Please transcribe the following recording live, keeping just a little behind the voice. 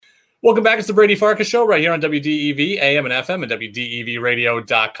Welcome back. It's the Brady Farkas Show right here on WDEV, AM and FM, and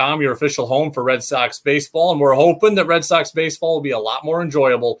WDEVradio.com, your official home for Red Sox baseball. And we're hoping that Red Sox baseball will be a lot more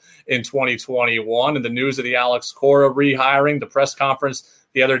enjoyable in 2021. And the news of the Alex Cora rehiring, the press conference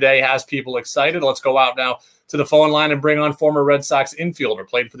the other day has people excited. Let's go out now to the phone line and bring on former Red Sox infielder,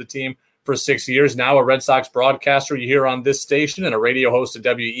 played for the team for 6 years, now a Red Sox broadcaster you hear on this station and a radio host at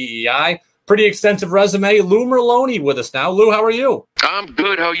WEEI. Pretty extensive resume. Lou Merloni with us now. Lou, how are you? I'm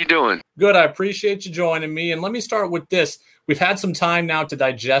good. How are you doing? Good. I appreciate you joining me. And let me start with this. We've had some time now to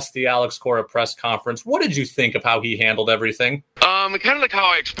digest the Alex Cora press conference. What did you think of how he handled everything? Kind of like how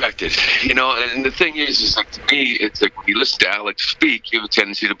I expected, and the thing is like, to me, it's like when you listen to Alex speak, you have a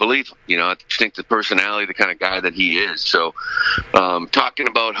tendency to believe him. I think the personality, the kind of guy that he is. So talking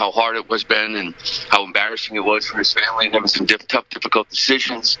about how hard it was been and how embarrassing it was for his family and having some tough, difficult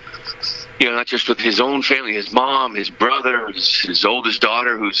decisions, not just with his own family, his mom, his brother, his oldest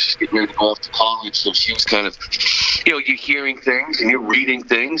daughter who's getting ready to go off to college. So she was kind of, you're hearing things and you're reading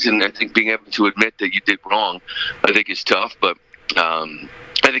things. And I think being able to admit that you did wrong, I think is tough. But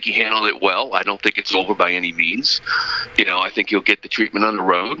I think he handled it well. I don't think it's over by any means. I think he'll get the treatment on the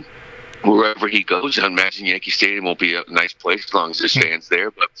road wherever he goes. I imagine Yankee Stadium will be a nice place as long as there's fans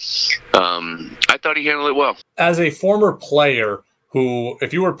there. But I thought he handled it well. As a former player who,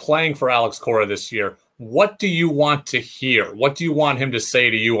 if you were playing for Alex Cora this year, what do you want to hear? What do you want him to say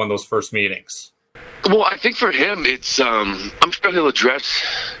to you on those first meetings? Well, I think for him, it's I'm sure he'll address,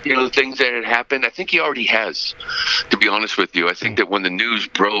 the things that had happened. I think he already has, to be honest with you. I think that when the news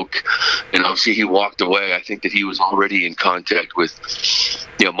broke, and obviously he walked away, I think that he was already in contact with,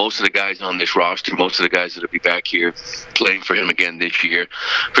 most of the guys on this roster, most of the guys that will be back here playing for him again this year.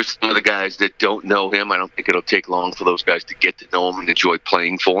 For some of the guys that don't know him, I don't think it'll take long for those guys to get to know him and enjoy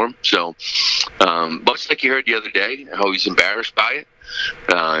playing for him. So, much like you heard the other day, how he's embarrassed by it.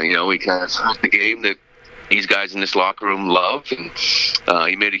 He kind of hurt the game that these guys in this locker room love, and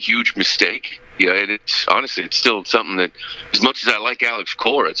he made a huge mistake. And it's honestly, it's still something that, as much as I like Alex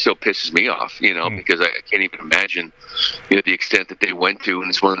Cora, it still pisses me off, because I can't even imagine, the extent that they went to, and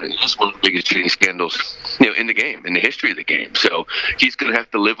it's one of the biggest cheating scandals, in the game, in the history of the game. So he's going to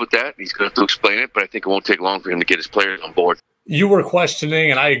have to live with that. He's going to have to explain it, but I think it won't take long for him to get his players on board. You were questioning,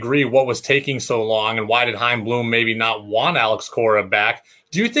 and I agree, what was taking so long, and why did Chaim Bloom maybe not want Alex Cora back?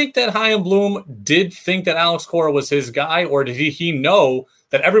 Do you think that Chaim Bloom did think that Alex Cora was his guy, or did he know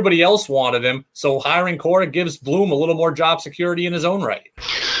that everybody else wanted him, so hiring Cora gives Bloom a little more job security in his own right?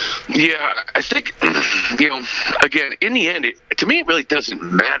 Yeah, I think, again, in the end, to me, it really doesn't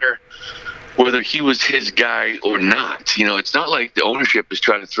matter whether he was his guy or not. It's not like the ownership is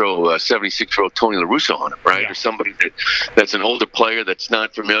trying to throw a 76-year-old Tony La Russa on him, right? Yeah. Or somebody that's an older player that's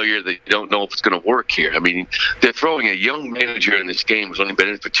not familiar, that you don't know if it's going to work here. I mean, they're throwing a young manager in this game who's only been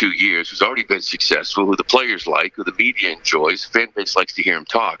in it for 2 years, who's already been successful, who the players like, who the media enjoys, the fan base likes to hear him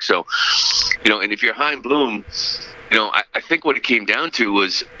talk. So, and if you're Chaim Bloom, I think what it came down to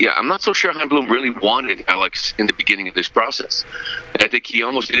was, I'm not so sure Chaim Bloom really wanted Alex in the beginning of this process. And I think he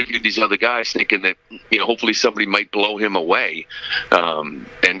almost interviewed these other guys thinking that, hopefully somebody might blow him away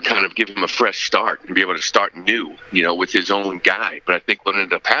and kind of give him a fresh start and be able to start new, with his own guy. But I think what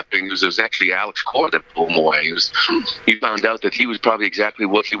ended up happening was it was actually Alex Cora that blew him away. He found out that he was probably exactly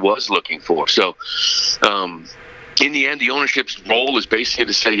what he was looking for. So, in the end, the ownership's role is basically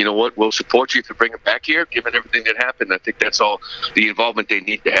to say, we'll support you to bring him back here, given everything that happened. I think that's all the involvement they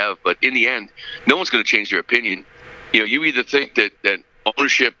need to have. But in the end, no one's going to change their opinion. You either think that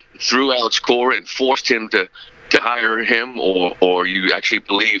ownership threw Alex Cora and forced him to hire him, or you actually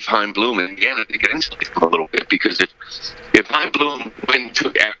believe Chaim Bloom. And again, I think it insulates him a little bit, because if Chaim Bloom went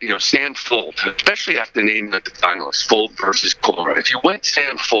to Sam Fuld, especially after naming the finalists, Fuld versus Cora, if you went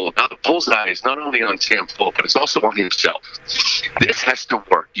Sam Fuld, now the bullseye is not only on Sam Fuld, but it's also on himself. This has to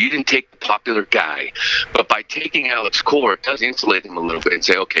work. You didn't take the popular guy, but by taking Alex Cora, it does insulate him a little bit and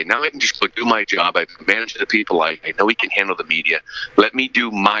say, okay, now I can just go do my job. I've managed the people. I know he can handle the media. Let me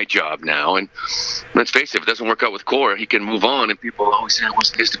do my job now. And let's face it, if it doesn't work out with Cora, he can move on, and people always say it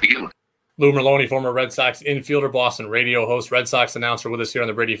wasn't his to begin with. Lou Merloni, former Red Sox infielder, Boston radio host, Red Sox announcer with us here on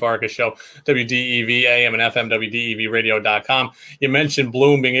the Brady Farkas Show, WDEV, AM and FM, WDEVradio.com. You mentioned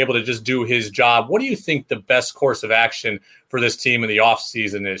Bloom being able to just do his job. What do you think the best course of action for this team in the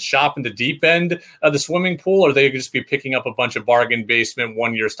offseason is? Shopping the deep end of the swimming pool, or are they just be picking up a bunch of bargain basement,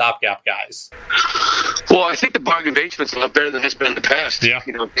 one-year stopgap guys? Well, I think the bargain basement's a lot better than it's been in the past. Yeah.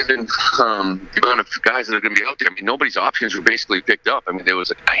 Given the amount of guys that are going to be out there. I mean, nobody's options were basically picked up. I mean, there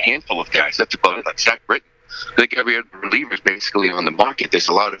was a handful of guys. That's about it. Like Zach Britton. I think every other reliever is basically on the market. There's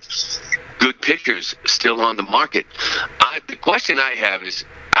a lot of good pitchers still on the market. The question I have is,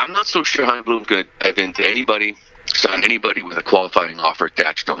 I'm not so sure Chaim Bloom's going to dive into sign anybody with a qualifying offer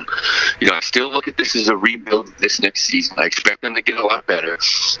attached to him. I still look at this as a rebuild this next season. I expect them to get a lot better,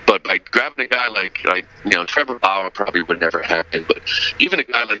 but by grabbing a guy like Trevor Bauer probably would never happen, but even a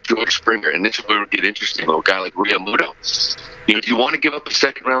guy like George Springer, and this is where it would get interesting, or a guy like Ria Muto. Do you want to give up a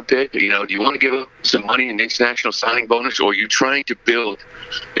second-round pick? Do you want to give up some money in the international signing bonus, or are you trying to build,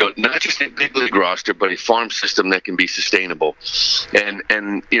 not just a big league roster, but a farm system that can be sustainable? And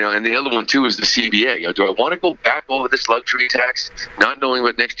the other one too is the CBA. Do I want to go back over this luxury tax, not knowing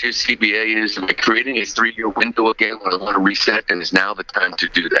what next year's CBA is? Am I creating a 3-year window again when I want to reset? And is now the time to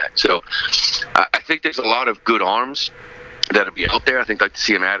do that? So I think there's a lot of good arms that'll be out there. I think I'd like to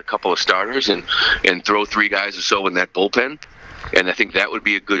see him add a couple of starters and throw 3 guys or so in that bullpen. And I think that would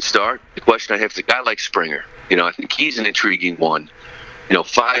be a good start. The question I have is a guy like Springer. I think he's an intriguing one.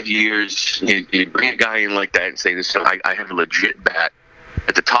 5 years, you bring a guy in like that and say, "This, I have a legit bat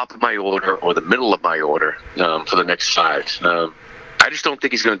at the top of my order or the middle of my order for the next 5." I just don't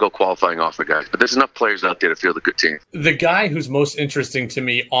think he's going to go qualifying offer, guys. But there's enough players out there to field a good team. The guy who's most interesting to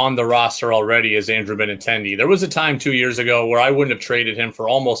me on the roster already is Andrew Benintendi. There was a time 2 years ago where I wouldn't have traded him for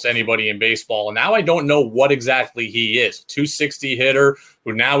almost anybody in baseball. And now I don't know what exactly he is. 260 hitter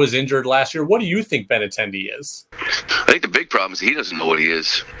who now is injured last year. What do you think Benintendi is? I think the big problem is he doesn't know what he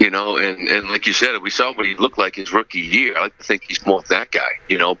is, and like you said, we saw what he looked like his rookie year. I like to think he's more that guy,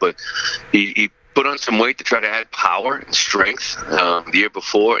 but he put on some weight to try to add power and strength the year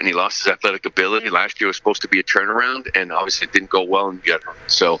before, and he lost his athletic ability. Last year was supposed to be a turnaround, and obviously it didn't go well and get hurt.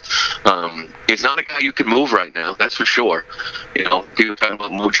 So he's not a guy you can move right now, that's for sure. People talking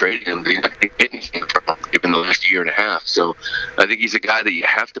about move trading him, they not getting anything from him given the last year and a half. So I think he's a guy that you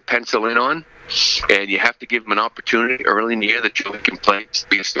have to pencil in on, and you have to give him an opportunity early in the year that Joey can play to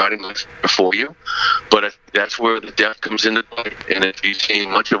be a starting lefter for you. But that's where the depth comes into play. And if you've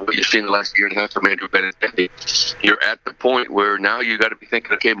seen much of what you've seen the last year and a half from Andrew Benintendi, you're at the point where now you got to be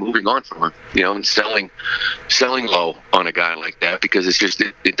thinking, okay, moving on from him, and selling low on a guy like that, because it's just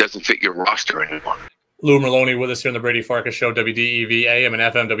it doesn't fit your roster anymore. Lou Merloni with us here on the Brady Farkas Show, WDEV, AM and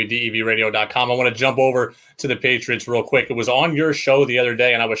FM, WDEVradio.com. I want to jump over to the Patriots real quick. It was on your show the other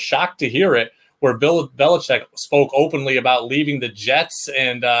day, and I was shocked to hear it, where Bill Belichick spoke openly about leaving the Jets,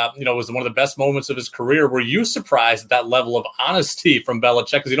 and it was one of the best moments of his career. Were you surprised at that level of honesty from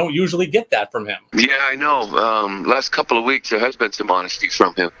Belichick? Because you don't usually get that from him. Yeah, I know. Last couple of weeks, there has been some honesty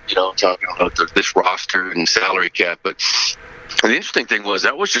from him, talking about this roster and salary cap. But the interesting thing was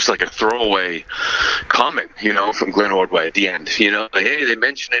that was just like a throwaway comment, from Glenn Ordway at the end. Like, hey, they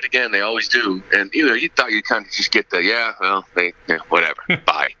mention it again. They always do. And, you thought you'd kind of just get whatever,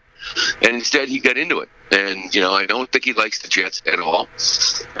 bye. And instead, he got into it. And, I don't think he likes the Jets at all.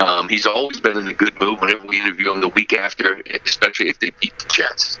 He's always been in a good mood whenever we interview him the week after, especially if they beat the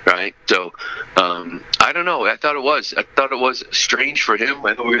Jets, right? So, I don't know. I thought it was strange for him.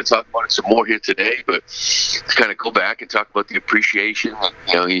 I know we're going to talk about it some more here today, but to kind of go back and talk about the appreciation.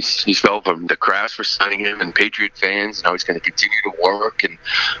 He's felt from the Crafts for signing him and Patriot fans, and how he's going to continue to work. And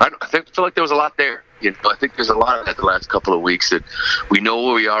I feel like there was a lot there. I think there's a lot of that the last couple of weeks, that we know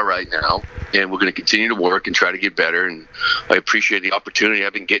where we are right now, and we're going to continue to work and try to get better. And I appreciate the opportunity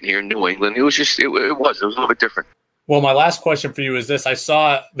I've been getting here in New England. It was a little bit different. Well, my last question for you is this. I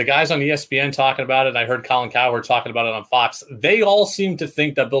saw the guys on ESPN talking about it. I heard Colin Cowherd talking about it on Fox. They all seem to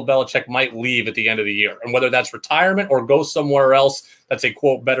think that Bill Belichick might leave at the end of the year. And whether that's retirement or go somewhere else that's a,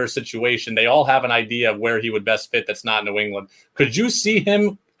 quote, better situation, they all have an idea of where he would best fit that's not New England. Could you see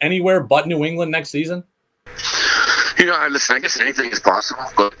him anywhere but New England next season? Listen, I guess anything is possible,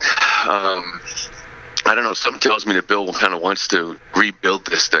 but I don't know. Something tells me that Bill kind of wants to rebuild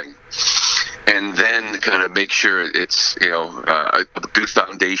this thing, and then kind of make sure it's, a good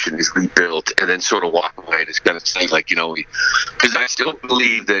foundation is rebuilt, and then sort of walk away. It's kind of say, because I still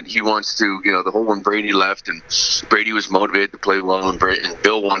believe that he wants to, the whole when Brady left and Brady was motivated to play well, and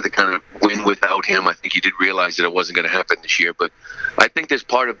Bill wanted to kind of win without him. I think he did realize that it wasn't going to happen this year, but I think there's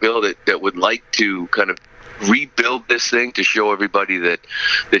part of Bill that would like to kind of rebuild this thing to show everybody that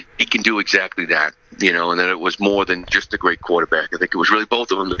he can do exactly that, and that it was more than just a great quarterback. I think it was really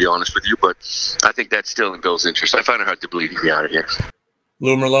both of them, to be honest with you, but I think that's still in Bill's interest. I find it hard to believe he'd be out of here.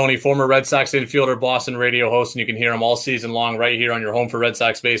 Lou Merloni, former Red Sox infielder, Boston radio host, and you can hear him all season long right here on your home for Red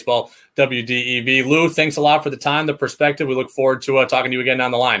Sox baseball, WDEV. Lou, thanks a lot for the time, the perspective. We look forward to talking to you again down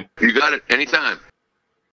the line. You got it. Anytime.